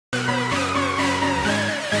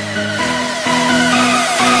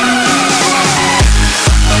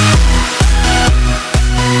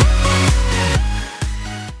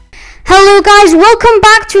Hello guys, welcome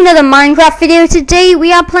back to another Minecraft video. Today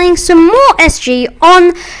we are playing some more SG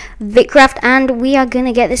on Vikkcraft and we are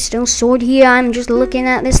gonna get this stone sword here. I'm just looking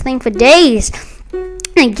at this thing for days.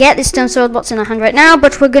 And get this stone sword, what's in our hand right now,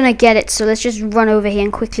 but we're gonna get it, so let's just run over here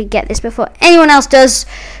and quickly get this before anyone else does,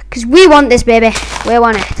 because we want this, baby. We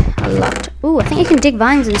want it a lot. Ooh, I think you can dig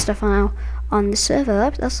vines and stuff now on the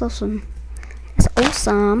server. That's awesome. That's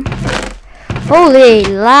awesome. Holy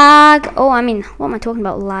lag. Oh, I mean, what am I talking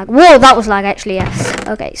about? Lag. Whoa, that was lag actually, yeah.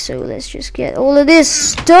 Okay, so let's just get all of this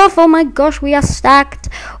stuff. Oh my gosh, we are stacked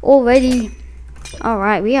already.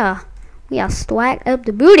 Alright, we are stacked up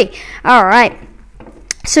the booty. Alright.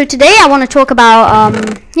 So today I want to talk about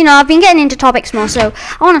you know, I've been getting into topics more, so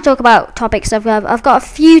I want to talk about topics. I've got a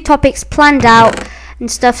few topics planned out and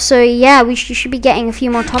stuff, so yeah, you should be getting a few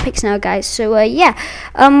more topics now, guys. So yeah,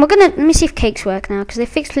 let me see if cakes work now, because they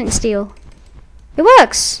fixed flint and steel. It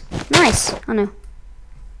works. Nice. Oh no.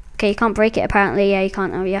 Okay, you can't break it apparently. Yeah, you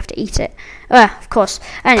can't. Oh, you have to eat it. Of course.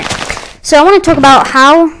 Anyway, so I want to talk about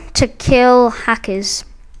how to kill hackers.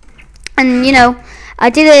 And you know, I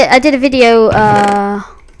did a video,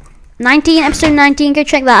 episode 19. Go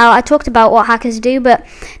check that out. I talked about what hackers do, but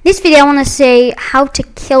this video I want to say how to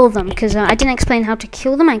kill them, because I didn't explain how to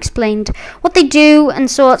kill them. I explained what they do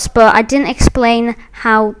and sorts, but I didn't explain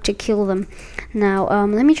how to kill them. Now,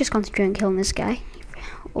 let me just concentrate on killing this guy.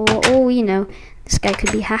 Or, you know, this guy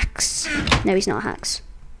could be hacks. No, he's not hacks.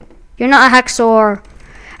 You're not a hacksaw.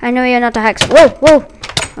 I know you're not a hacksaw. Whoa, whoa.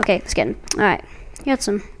 Okay, let's get him. Alright. You got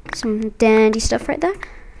some dandy stuff right there.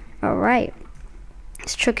 Alright.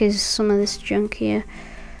 Let's chuck some of this junk here.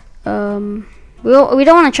 We don't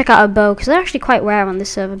want to check out a bow, because they're actually quite rare on this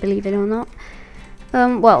server, believe it or not.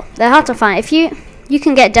 Well, they're hard to find. If you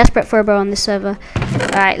can get desperate for a bow on this server.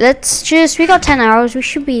 Alright, we got 10 arrows. We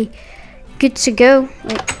should be good to go.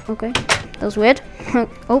 Wait, okay. That was weird.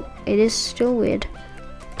 Oh, it is still weird.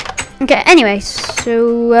 Okay, anyway,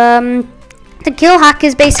 so, to kill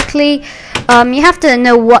hackers, basically, you have to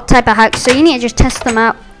know what type of hacks, so you need to just test them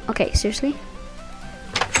out. Okay, seriously?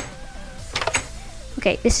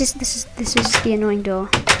 Okay, this is the annoying door.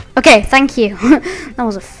 Okay, thank you. That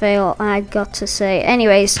was a fail, I got to say.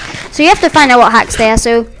 Anyways, so you have to find out what hacks they are.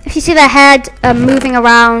 So if you see their head moving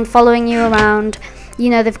around, following you around, you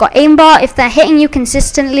know they've got aimbot. If they're hitting you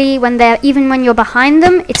consistently, even when you're behind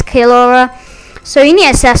them, it's kill aura. So you need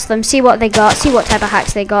to assess them, see what they got, see what type of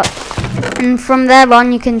hacks they got, and from there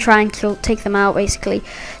on you can try and take them out basically.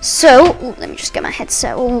 So let me just get my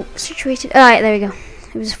headset all situated. Alright, there we go.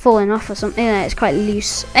 It was falling off or something. Yeah, it's quite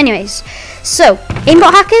loose. Anyways, so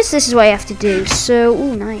aimbot hackers, this is what you have to do. So,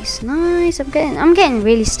 ooh, nice. I'm getting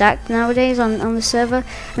really stacked nowadays on the server.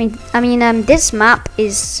 I mean, this map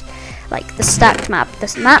is like the stacked map.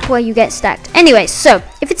 This map where you get stacked. Anyways, so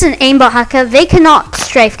if it's an aimbot hacker, they cannot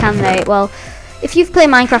strafe, can they? Well, if you've played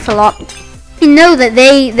Minecraft a lot, you know that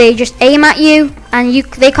they just aim at you and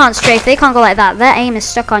they can't strafe, they can't go like that. Their aim is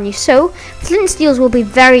stuck on you. So flint and steels will be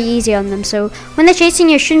very easy on them. So when they're chasing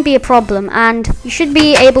you, it shouldn't be a problem, and you should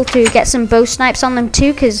be able to get some bow snipes on them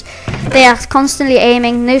too, because they are constantly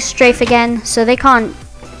aiming. No strafe again, so they can't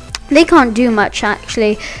do much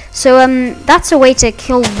actually. So that's a way to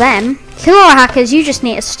kill them. Kill our hackers, you just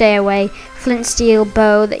need to stay away. Flint, steel,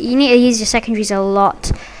 bow. You need to use your secondaries a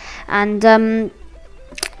lot, and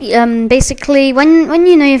basically when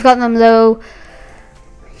you know you've got them low,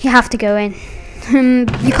 you have to go in.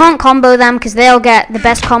 You can't combo them, because they'll get the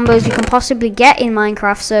best combos you can possibly get in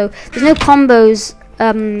Minecraft. So there's no combos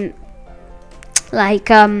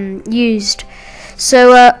used.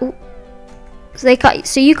 So so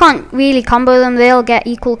you can't really combo them. They'll get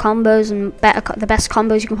equal combos and the best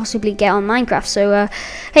combos you can possibly get on Minecraft. So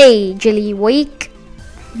hey, Jilly Wake,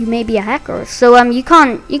 you may be a hacker. So you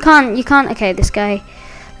can't. Okay, this guy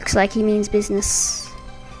looks like he means business.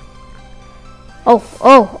 Oh.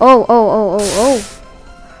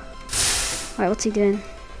 Alright, what's he doing?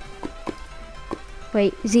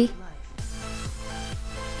 Wait, is he?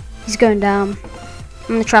 He's going down.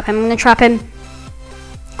 I'm gonna trap him.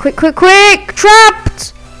 Quick!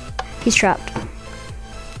 Trapped! He's trapped.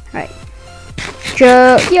 Alright.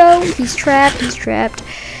 Yo, he's trapped.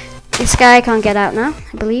 This guy can't get out now,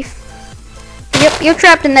 I believe. Yep, you're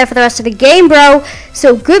trapped in there for the rest of the game, bro.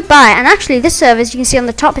 So goodbye. And actually, this server, as you can see on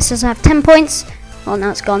the top, it says I have 10 points. Well, now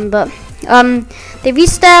it's gone, but they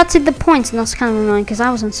restarted the points, and that's kind of annoying, because I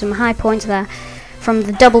was on some high points there from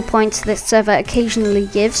the double points this server occasionally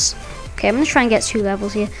gives. Okay, I'm gonna try and get 2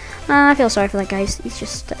 levels here. I feel sorry for that guy. He's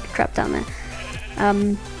just trapped down there.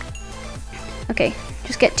 Okay,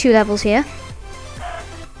 just get 2 levels here.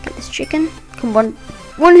 Get this chicken. Come on.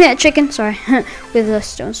 One hit chicken, sorry, with a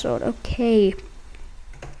stone sword. Okay.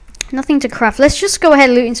 Nothing to craft. Let's just go ahead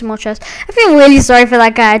looting some more chests. I feel really sorry for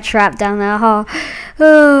that guy trapped down there.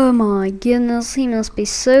 Oh my goodness, he must be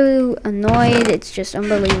so annoyed. It's just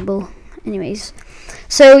unbelievable. Anyways,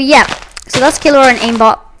 so yeah, so that's killer and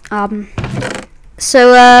aimbot.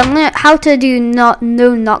 How to do no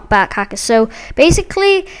knockback hackers. So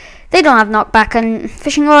basically, they don't have knockback, and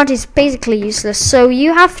fishing rod is basically useless. So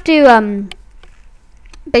you have to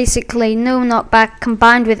basically no knockback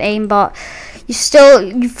combined with aimbot.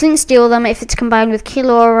 You flint steal them if it's combined with kill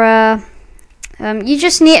or you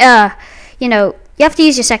just need you have to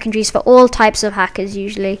use your secondaries for all types of hackers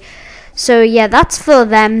usually. So yeah, that's for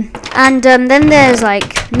them. And then there's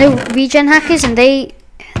like no regen hackers, and they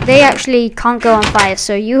actually can't go on fire,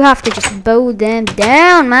 so you have to just bow them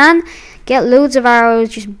down, man. Get loads of arrows,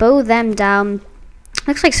 just bow them down.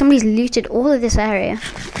 Looks like somebody's looted all of this area.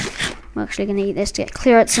 I'm actually gonna eat this to get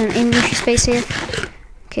clear out some inventory space here.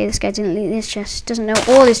 Okay, this guy didn't loot this chest. Doesn't know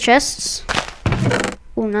all his chests.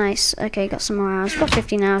 Oh, nice. Okay, got some more arrows. Got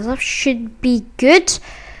 15 arrows. That should be good.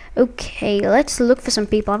 Okay, let's look for some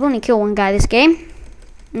people. I've only killed one guy this game.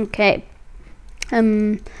 Okay.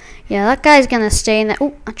 Yeah, that guy's gonna stay in there.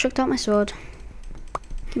 Oh, I chucked out my sword.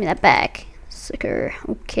 Give me that back. Sucker.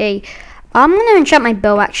 Okay. I'm gonna enchant my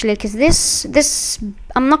bow actually, because this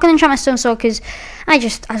I'm not gonna enchant my stone sword because I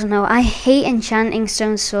don't know. I hate enchanting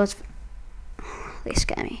stone swords. They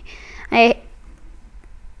scare me.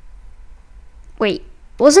 Wait,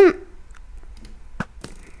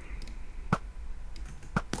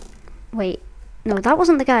 wait, no, that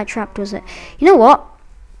wasn't the guy I trapped, was it? You know what?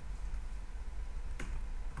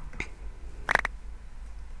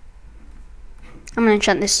 I'm gonna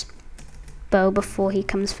enchant this bow before he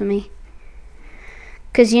comes for me.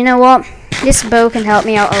 Because you know what? This bow can help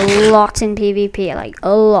me out a lot in PvP, like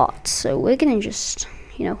a lot. So we're gonna just,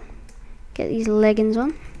 get these leggings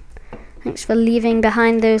on. Thanks for leaving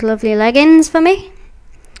behind those lovely leggings for me.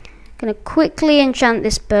 Gonna quickly enchant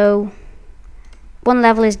this bow. 1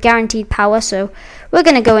 level is guaranteed power, so we're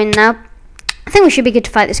gonna go in now. I think we should be good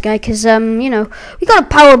to fight this guy because we got a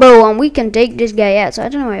power bow and we can take this guy out. So I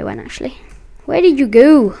don't know where he went actually. Where did you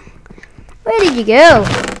go? Where did you go?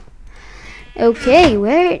 Okay,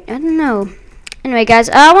 I don't know. Anyway, guys,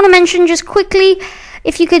 I want to mention just quickly,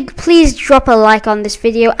 if you could please drop a like on this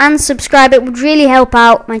video and subscribe, it would really help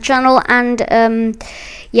out my channel, and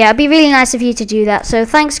yeah, it'd be really nice of you to do that. So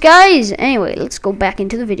thanks, guys. Anyway, let's go back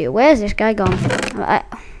into the video. Where's this guy gone?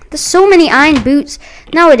 There's so many iron boots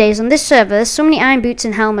nowadays on this server. There's so many iron boots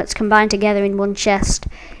and helmets combined together in one chest.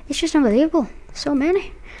 It's just unbelievable. So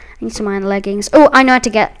many. I need some iron leggings. Oh, I know how to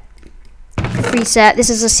get a free set. This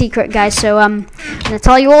is a secret, guys. So I'm gonna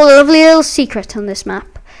tell you all a lovely little secret on this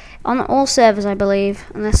map. On all servers, I believe,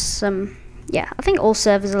 unless yeah, I think all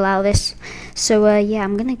servers allow this. So yeah,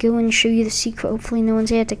 I'm gonna go and show you the secret. Hopefully no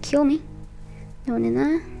one's here to kill me. No one in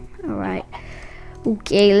there? Alright.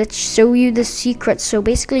 Okay, let's show you the secret. So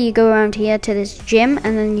basically you go around here to this gym,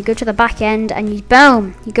 and then you go to the back end, and you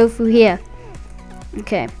boom, you go through here.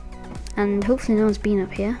 Okay. And hopefully no one's been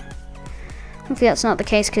up here. Hopefully that's not the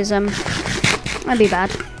case, because that'd be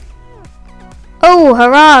bad. Oh,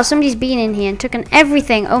 hurrah! Somebody's been in here and taken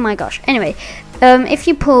everything. Oh my gosh. Anyway, if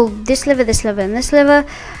you pull this lever, and this lever,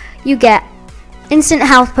 you get instant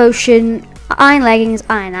health potion, iron leggings,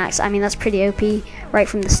 iron axe. I mean, that's pretty OP right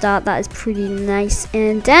from the start. That is pretty nice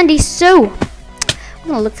and dandy. So, I'm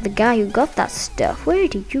gonna look for the guy who got that stuff. Where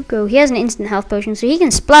did you go? He has an instant health potion, so he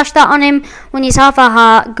can splash that on him when he's half a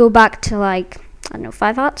heart. Go back to like, I don't know,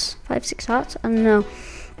 5 hearts, 5, 6 hearts. I don't know.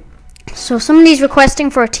 So somebody's requesting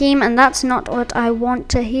for a team, and that's not what I want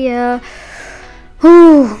to hear.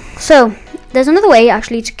 Ooh. So there's another way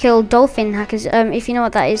actually to kill dolphin hackers. If you know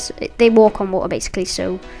what that is, they walk on water basically.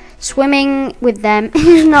 So swimming with them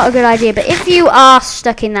is not a good idea. But if you are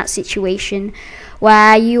stuck in that situation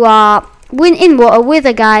where you are in water with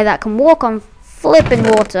a guy that can walk on flipping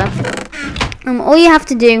water, all you have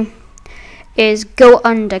to do is go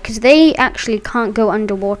under, because they actually can't go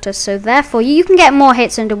underwater, so therefore you can get more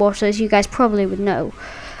hits underwater, as you guys probably would know.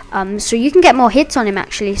 So you can get more hits on him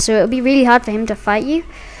actually, so it'll be really hard for him to fight you.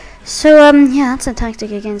 So yeah, that's a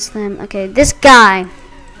tactic against them. Okay, this guy,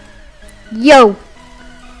 yo,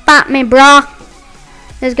 bat me brah,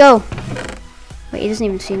 let's go. Wait, he doesn't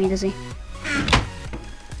even see me, does he?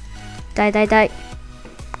 Die.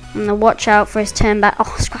 I'm gonna watch out for his turn back.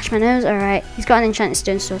 Oh, scratch my nose. Alright, he's got an enchanted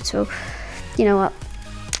stone sword, so you know what?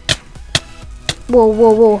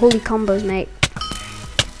 Whoa, holy combos, mate.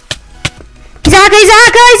 He's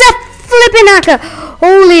a flipping hacker.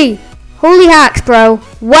 Holy hacks, bro.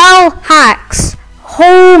 Well, hacks.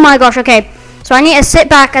 Oh my gosh, okay. So I need to sit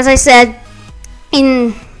back, as I said,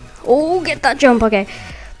 oh, get that jump, okay.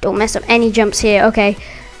 Don't mess up any jumps here. Okay.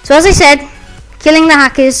 So as I said, killing the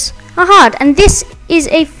hackers are hard. And this is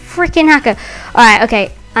a freaking hacker. Alright,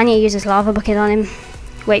 okay. I need to use this lava bucket on him.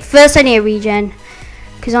 Wait, first I need a regen.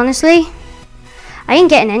 Because honestly, I ain't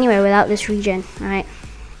getting anywhere without this regen. Alright.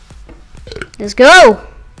 Let's go.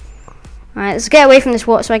 Alright, let's get away from this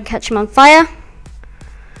water so I can catch him on fire.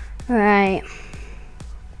 Alright.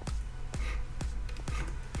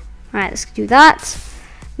 Alright, let's do that.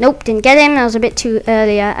 Nope, didn't get him. That was a bit too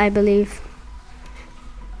earlier, I believe.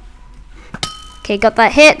 Okay, got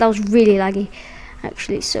that hit. That was really laggy,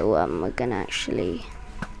 actually. So we're gonna actually.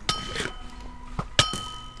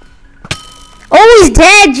 Oh, he's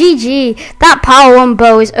dead. GG. That power 1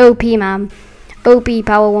 bow is OP, man. OP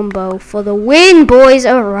power 1 bow for the win, boys.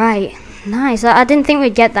 All right, nice. I didn't think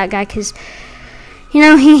we'd get that guy because, you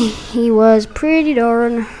know, he was pretty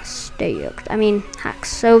darn stoked. I mean, hacks.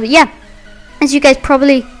 So yeah, as you guys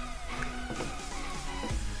probably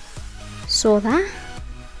saw that.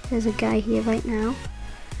 There's a guy here right now,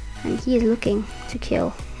 and he is looking to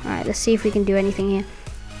kill. Alright, let's see if we can do anything here.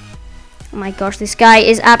 Oh my gosh, this guy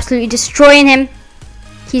is absolutely destroying him.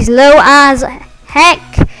 He's low as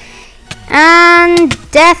heck. And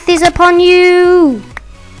death is upon you.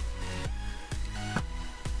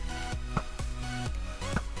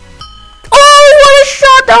 Oh, what a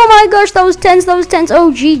shot. Oh my gosh, that was tense, that was tense.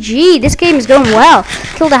 Oh, GG. This game is going well.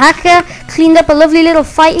 Killed a hacker, cleaned up a lovely little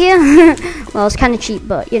fight here. Well, it's kind of cheap,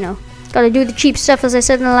 but you know, gotta do the cheap stuff, as I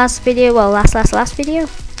said in the last video. Well, last video.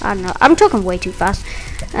 I don't know. I'm talking way too fast.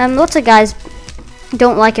 Lots of guys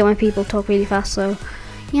don't like it when people talk really fast, so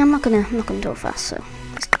yeah, I'm not gonna talk fast. So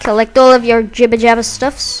let's collect all of your jibber jabber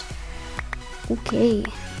stuffs. Okay.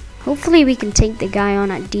 Hopefully we can take the guy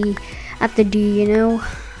on at the D. You know.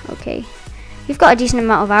 Okay. We've got a decent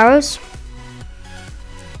amount of arrows.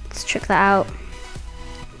 Let's check that out.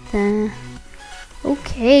 There.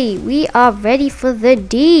 Okay, we are ready for the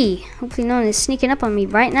D. Hopefully no one is sneaking up on me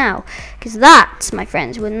right now, because that, my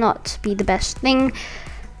friends, would not be the best thing.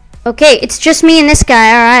 Okay, it's just me and this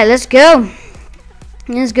guy. Alright, let's go.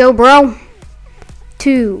 Let's go, bro.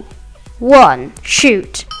 2, 1,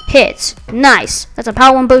 shoot. Hit. Nice. That's a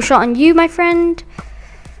power 1 bow shot on you, my friend.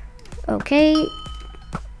 Okay.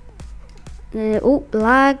 Oh,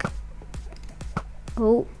 lag.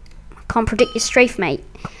 Oh, can't predict your strafe, mate.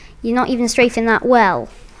 You're not even strafing that well.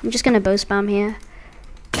 I'm just gonna bow spam here.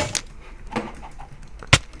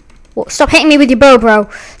 Whoa, stop hitting me with your bow, bro.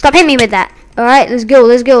 Stop hitting me with that. Alright, let's go,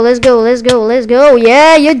 let's go, let's go, let's go, let's go.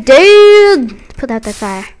 Yeah, you're dead. Put out that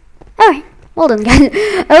fire. Alright, well done, guys.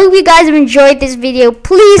 I hope you guys have enjoyed this video.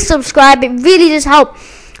 Please subscribe. It really does help.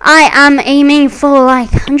 I am aiming for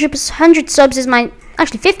like 100 subs is my...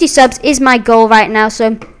 Actually, 50 subs is my goal right now,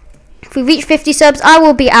 so... If we reach 50 subs, I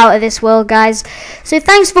will be out of this world, guys. So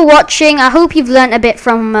thanks for watching. I hope you've learned a bit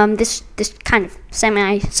from this kind of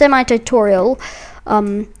semi tutorial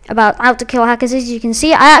about how to kill hackers. As you can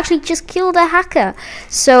see, I actually just killed a hacker.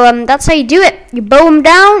 So that's how you do it. You bow them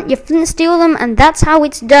down, you flint steal them, and that's how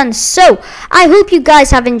it's done. So I hope you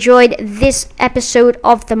guys have enjoyed this episode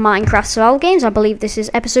of the Minecraft Survival Games. I believe this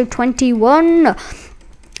is episode 21.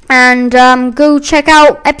 And go check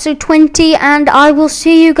out episode 20, and I will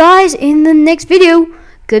see you guys in the next video.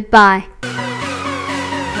 Goodbye.